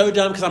 it's just so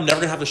dumb because I'm never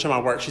going to have to show my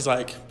work. She's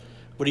like,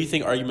 what do you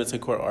think arguments in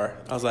court are?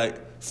 I was like,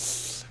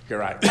 you're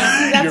right.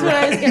 That's what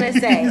I was going to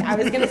say. I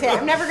was going to say,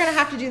 I'm never going to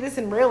have to do this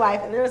in real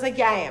life. And then I was like,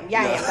 yeah, I am.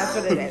 Yeah, I am. That's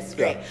what it is.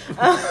 Great.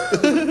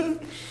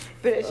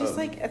 But it's just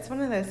like, it's one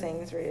of those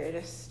things where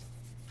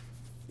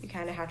you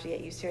kind of have to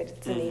get used to it.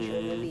 It's the nature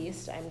of the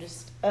beast. I'm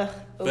just, over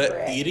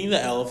it. Eating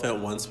the elephant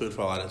one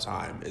spoonful at a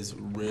time is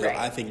really,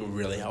 I think,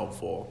 really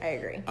helpful. I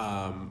agree.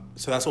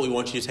 So that's what we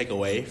want you to take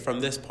away from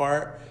this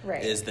part.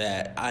 Right. Is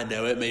that I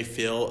know it may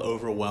feel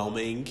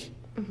overwhelming,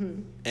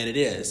 and it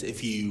is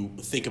if you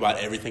think about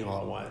everything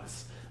all at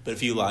once. But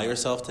if you allow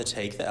yourself to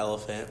take the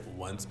elephant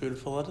one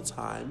spoonful at a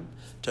time,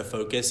 to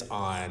focus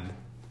on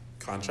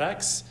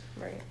contracts,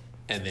 right,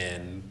 and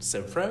then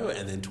Sifpro,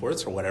 and then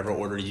torts, or whatever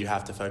order you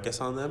have to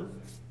focus on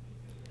them,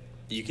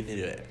 you can do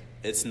it.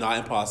 It's not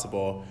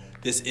impossible.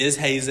 This is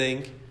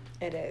hazing.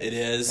 It is. It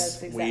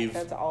is.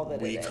 That's all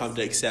that it is. We've come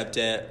to accept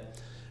it.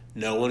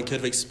 No one could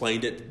have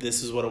explained it.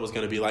 This is what it was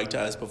going to be like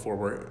to us before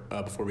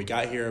we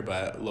got here,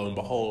 but lo and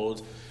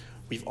behold,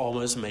 we've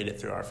almost made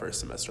it through our first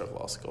semester of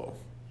law school.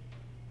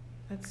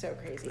 That's so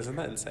crazy. Isn't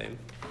that insane?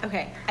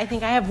 Okay, I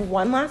think I have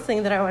one last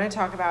thing that I want to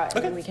talk about,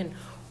 and then we can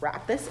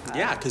wrap this up.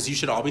 Yeah, because you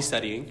should all be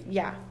studying.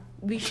 Yeah,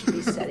 we should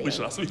be studying. We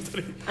should also be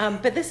studying.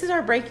 But this is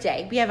our break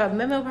day. We have a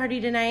memo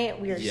party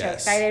tonight. We are so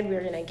excited.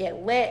 We're going to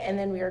get lit, and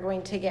then we are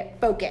going to get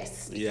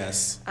focused.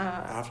 Yes.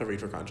 I'll have to read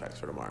for contracts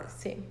for tomorrow.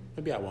 Same.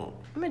 Maybe I won't.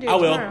 I'm going to do it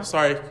tomorrow. Will.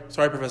 Sorry,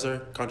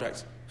 Professor.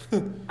 Contracts.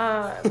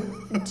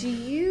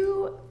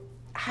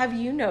 Have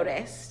you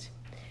noticed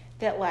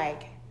that,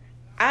 like,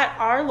 at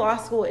our law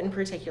school in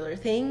particular,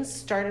 things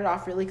started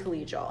off really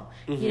collegial.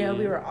 You know,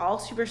 we were all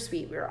super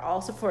sweet. We were all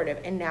supportive.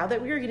 And now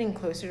that we are getting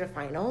closer to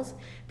finals,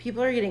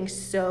 people are getting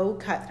so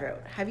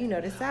cutthroat. Have you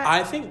noticed that?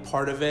 I think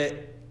part of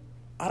it,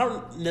 I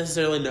don't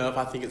necessarily know if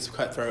I think it's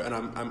cutthroat, and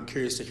I'm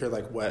curious to hear,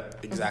 like, what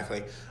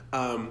exactly.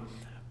 But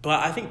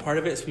I think part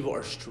of it is people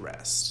are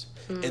stressed.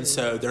 And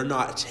so they're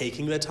not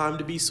taking the time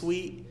to be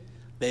sweet.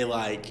 They,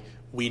 like...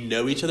 We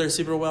know each other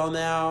super well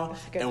now,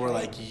 and we're,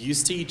 like,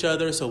 used to each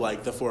other, so,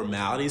 like, the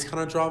formalities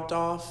kind of dropped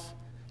off.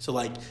 So,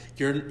 like,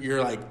 you're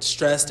like,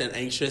 stressed and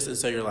anxious, and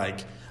so you're,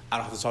 like, I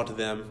don't have to talk to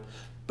them.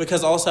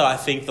 Because also I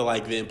think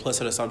the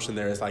implicit assumption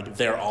there is, like,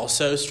 they're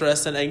also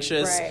stressed and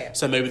anxious. Right.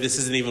 So maybe this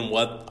isn't even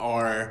what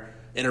our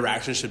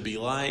interaction should be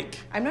like.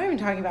 I'm not even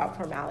talking about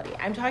formality.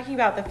 I'm talking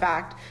about the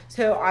fact,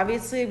 so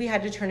obviously we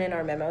had to turn in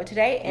our memo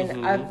today,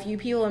 and a few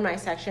people in my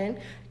section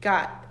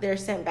got their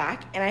sent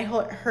back, and I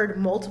heard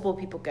multiple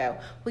people go,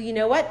 well, you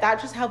know what? That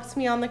just helps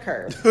me on the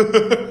curve.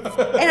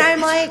 And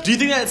I'm like... Do you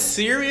think that's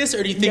serious,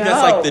 or do you think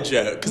that's like the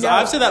joke? Because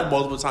I've said that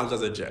multiple times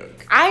as a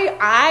joke.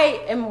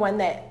 I am one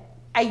that...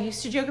 I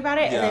used to joke about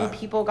it, and then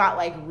people got,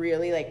 like,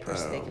 really, like,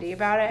 persnickety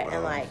about it,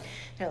 and, like...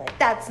 They're like,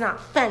 that's not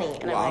funny.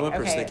 And I'm like,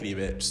 I'm a persnickety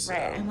bitch. So.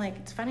 Right. I'm like,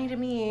 it's funny to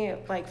me.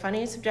 Like,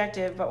 funny is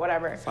subjective, but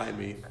whatever. Find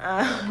me.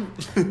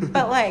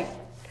 But, like,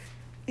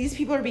 these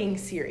people are being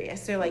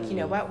serious. They're like, you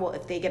know what? Well,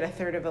 if they get a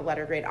third of a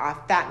letter grade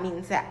off, that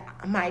means that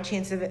my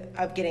chance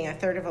of getting a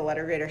third of a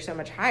letter grade are so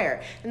much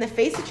higher. And the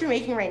face that you're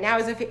making right now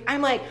is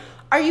I'm like,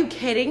 are you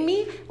kidding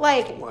me?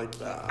 Like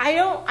that. I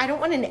don't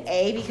want an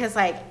A because,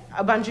 like,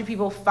 a bunch of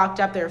people fucked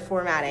up their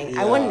formatting.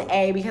 I want an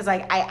A because,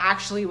 like, I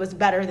actually was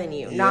better than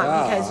you,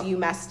 not because you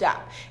messed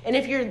up. And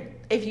if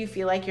you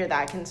feel like you're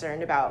that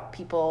concerned about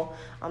people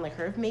on the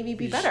curve, maybe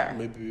be better.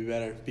 Maybe be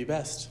better. Be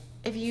best.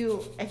 If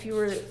you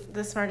were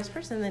the smartest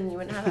person, then you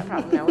wouldn't have that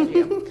problem now, would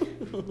you?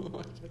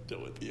 I can't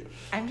deal with you.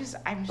 I'm just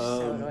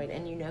so annoyed,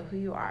 and you know who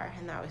you are,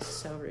 and that was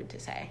so rude to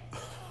say.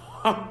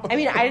 I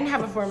mean, I didn't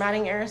have a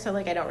formatting error, so,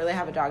 like, I don't really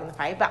have a dog in the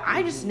fight, but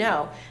I just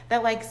know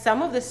that, like,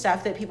 some of the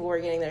stuff that people were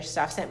getting their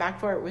stuff sent back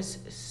for, it was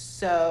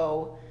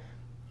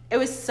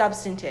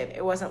substantive.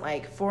 It wasn't,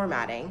 like,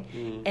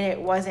 formatting, and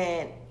it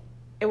wasn't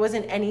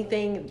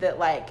anything that,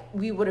 like,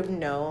 we would have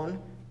known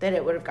that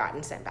it would have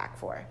gotten sent back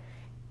for.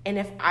 And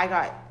if I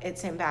got it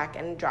sent back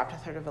and dropped a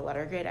third of a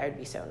letter grade, I would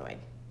be so annoyed.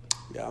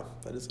 Yeah,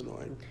 that is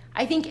annoying.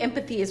 I think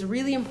empathy is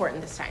really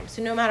important this time.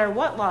 So no matter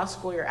what law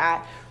school you're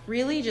at,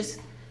 really just,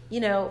 try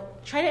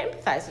to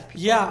empathize with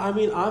people. Yeah, I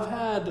mean,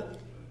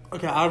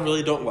 I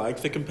really don't like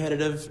the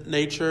competitive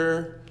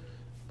nature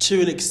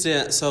to an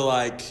extent. So,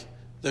 like,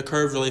 the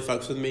curve really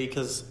fucks with me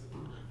because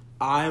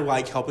I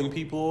like helping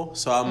people.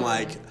 So I'm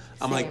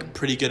like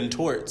pretty good in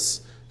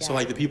torts. Yeah. So,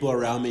 like, the people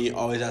around me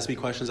always ask me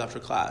questions after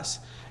class.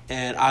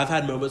 And I've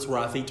had moments where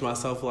I think to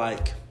myself,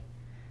 like...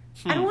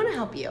 I don't want to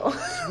help you.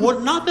 Well,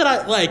 not that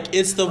I... Like,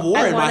 it's the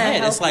war in my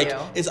head. It's like,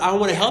 I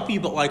want to help you,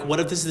 but, like, what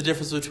if this is the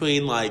difference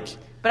between, like...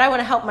 But I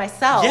want to help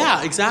myself.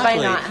 Yeah, exactly.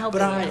 By not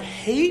helping I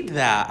hate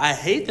that. I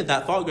hate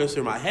that thought goes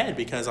through my head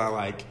because I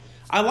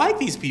like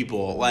these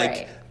people.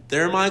 Like,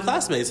 they're my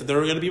classmates. And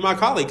they're going to be my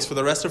colleagues for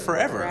the rest of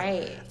forever.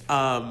 Right.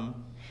 And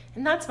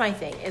that's my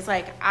thing. Is,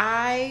 like,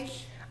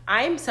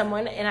 I'm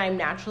someone, and I'm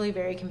naturally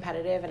very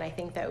competitive, and I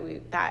think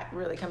that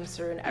really comes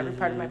through in every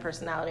part of my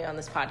personality on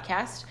this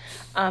podcast.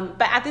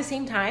 But at the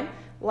same time,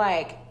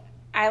 like,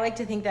 I like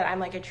to think that I'm,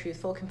 like, a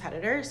truthful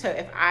competitor. So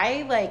if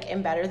I, like,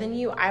 am better than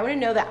you, I want to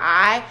know that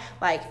I,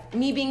 like,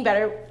 me being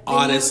better than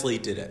honestly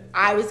did it.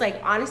 I was,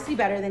 like, honestly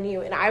better than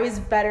you, and I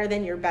was better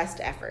than your best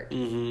effort.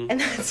 Mm-hmm.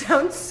 And that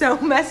sounds so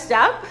messed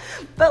up,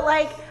 but,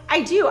 like,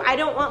 I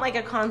don't want, like,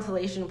 a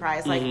consolation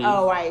prize, like,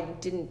 oh, I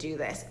didn't do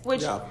this,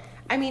 which... Yeah.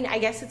 I mean, I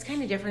guess it's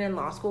kind of different in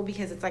law school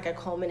because it's, like, a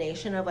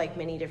culmination of, like,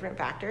 many different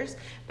factors.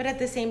 But at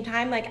the same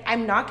time, like,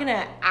 I'm not going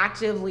to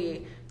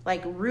actively,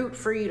 like, root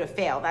for you to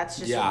fail. That's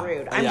just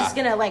rude. I'm just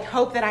going to, like,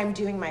 hope that I'm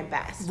doing my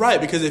best.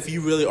 Right, because if you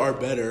really are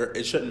better,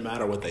 it shouldn't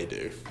matter what they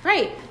do.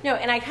 Right. No,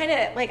 and I kind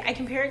of, like, I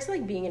compare it to,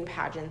 like, being in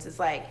pageants. It's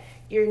like,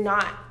 you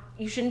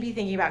shouldn't be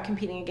thinking about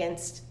competing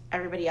against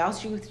everybody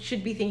else. You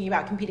should be thinking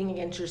about competing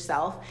against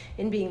yourself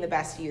and being the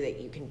best you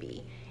that you can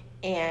be.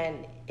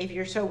 And if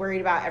you're so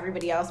worried about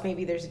everybody else,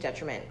 maybe there's a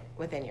detriment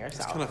within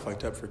yourself. It's kind of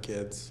fucked up for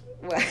kids.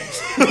 What?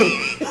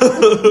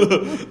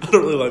 I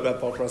don't really like that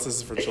thought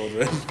process for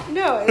children.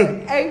 No,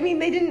 I mean,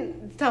 they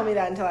didn't tell me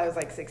that until I was,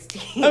 like,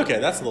 16.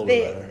 Okay, that's a little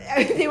bit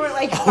better. They were,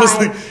 like,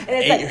 5, and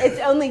it's like, it's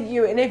only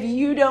you, and if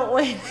you don't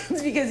win,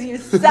 it's because you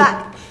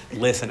suck.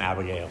 Listen,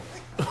 Abigail.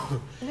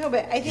 No,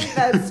 but I think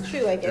that's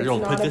true. Like, you're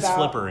going to put this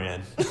flipper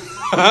in.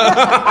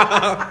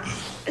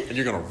 And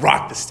you're going to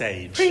rock the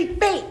stage. Pretty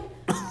fate.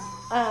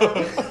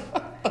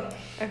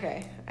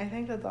 Okay, I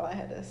think that's all I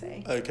had to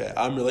say. Okay,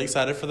 I'm really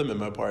excited for the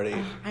memo party.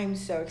 I'm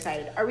so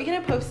excited. Are we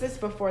gonna post this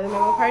before the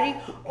memo party,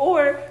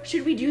 or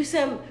should we do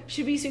some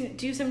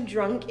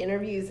drunk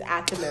interviews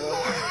at the memo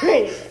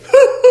party?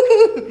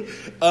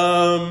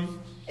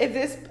 If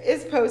this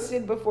is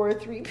posted before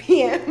 3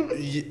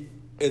 p.m.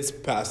 It's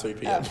past 3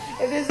 p.m.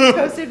 If this is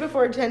posted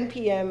before 10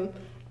 p.m.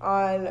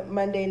 on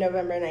Monday,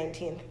 November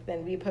 19th,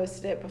 then we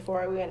posted it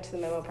before we went to the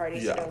memo party,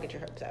 so don't get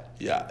your hopes up.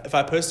 Yeah, if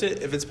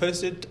it's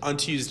posted on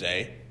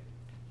Tuesday,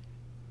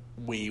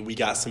 we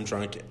got some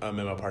drunk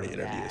memo party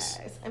interviews.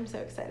 Yes, I'm so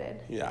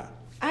excited. Yeah.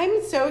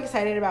 I'm so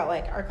excited about,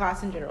 like, our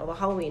class in general. The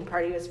Halloween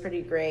party was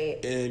pretty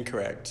great.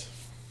 Incorrect.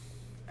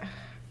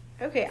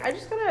 Okay, I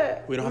just got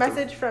a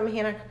message from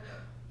Hannah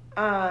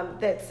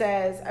that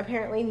says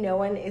apparently no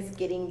one is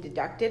getting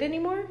deducted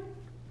anymore.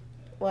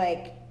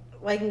 Like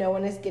no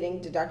one is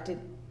getting deducted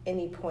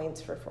any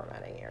points for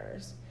formatting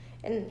errors.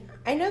 And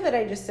I know that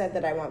I just said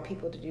that I want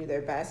people to do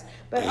their best,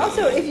 but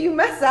also if you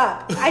mess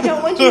up, I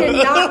don't want you to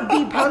not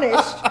be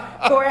punished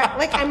for it.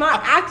 Like, I'm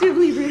not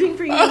actively rooting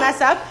for you to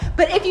mess up,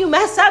 but if you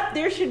mess up,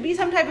 there should be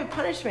some type of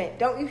punishment,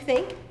 don't you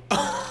think?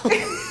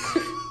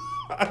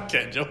 I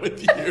can't joke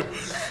with you.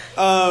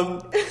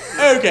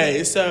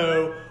 Okay,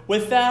 so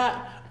with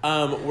that,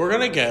 we're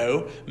gonna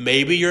go.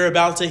 Maybe you're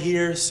about to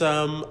hear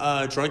some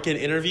drunken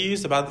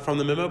interviews from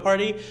the memo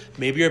party.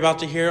 Maybe you're about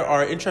to hear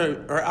our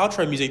intro or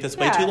outro music that's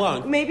way too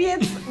long. Maybe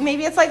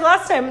it's like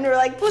last time, and we're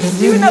like, let's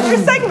do another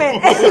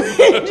segment,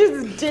 and it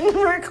just didn't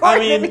record. I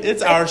mean,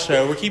 it's our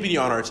show. We're keeping you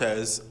on our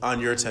toes, on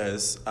your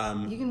toes.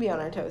 You can be on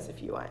our toes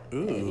if you want.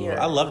 Ooh,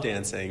 I love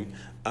dancing.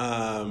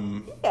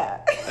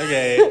 Yeah.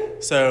 Okay,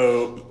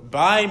 so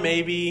bye.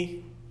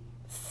 Maybe.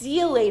 See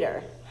you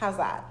later. How's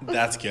that?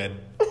 That's good.